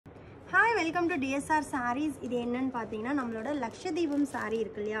Hi, welcome to DSR Sarees. இது என்னன்னு பாத்தீங்கன்னா நம்மளோட லக்ஷதீபம் saree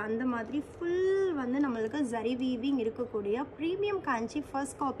இருக்கு இல்லையா அந்த மாதிரி full வந்து நம்மளுக்கு zari weaving இருக்கக்கூடிய premium kanchi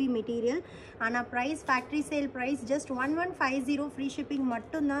first copy material ஆனா price factory sale price just 1150 free shipping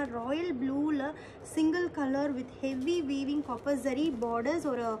மட்டும்தான் royal blue ல single color with heavy weaving copper zari borders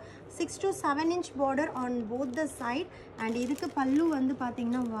ஒரு 6 to 7 inch border on both the side and இதுக்கு பல்லு வந்து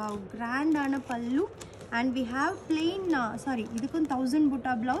பாத்தீங்கன்னா wow grand ஆன பல்லு and we have plain idukku 1000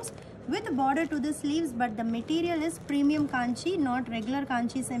 butta blouse with border to the sleeves but the material is premium kanchi not regular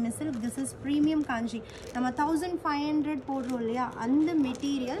kanchi semi silk. This is premium kanchi. நம்ம 1500 போடுறோம் இல்லையா அந்த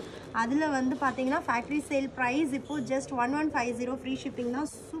மெட்டீரியல் அதில் வந்து பார்த்தீங்கன்னா ஃபேக்ட்ரி சேல் ப்ரைஸ் இப்போ just 1150 free shipping தான்.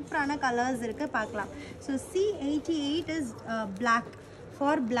 சூப்பரான கலர்ஸ் இருக்குது பார்க்கலாம். So C88 is black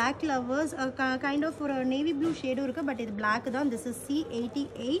for black lovers, kind of for a navy blue shade இருக்குது பட் இது black தான். This is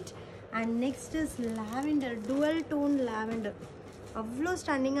C88 and next is lavender, dual tone lavender. Avlo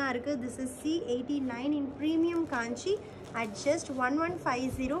stunning ah irukku. This is C89 in premium kanchi at just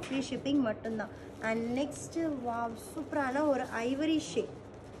 1150 free shipping mattumda. And next wow super ana or ivory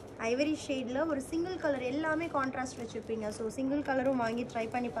shade la or single color ellame contrast vechirpinga. So single color um vaangi try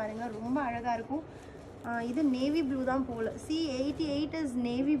panni paarenga, romba alaga irukum. This navy blue dhaan pola. C88 is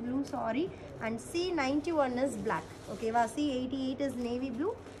navy blue, sorry, and C91 is black. Okay va, C88 is navy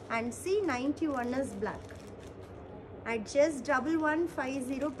blue and C91 is black at just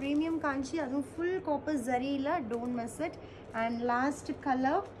 1150 premium kanchi. Adu full copper zari la, don't miss it. And last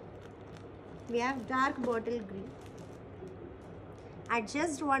color we have dark bottle green at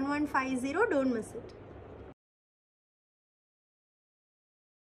just 1150, don't miss it.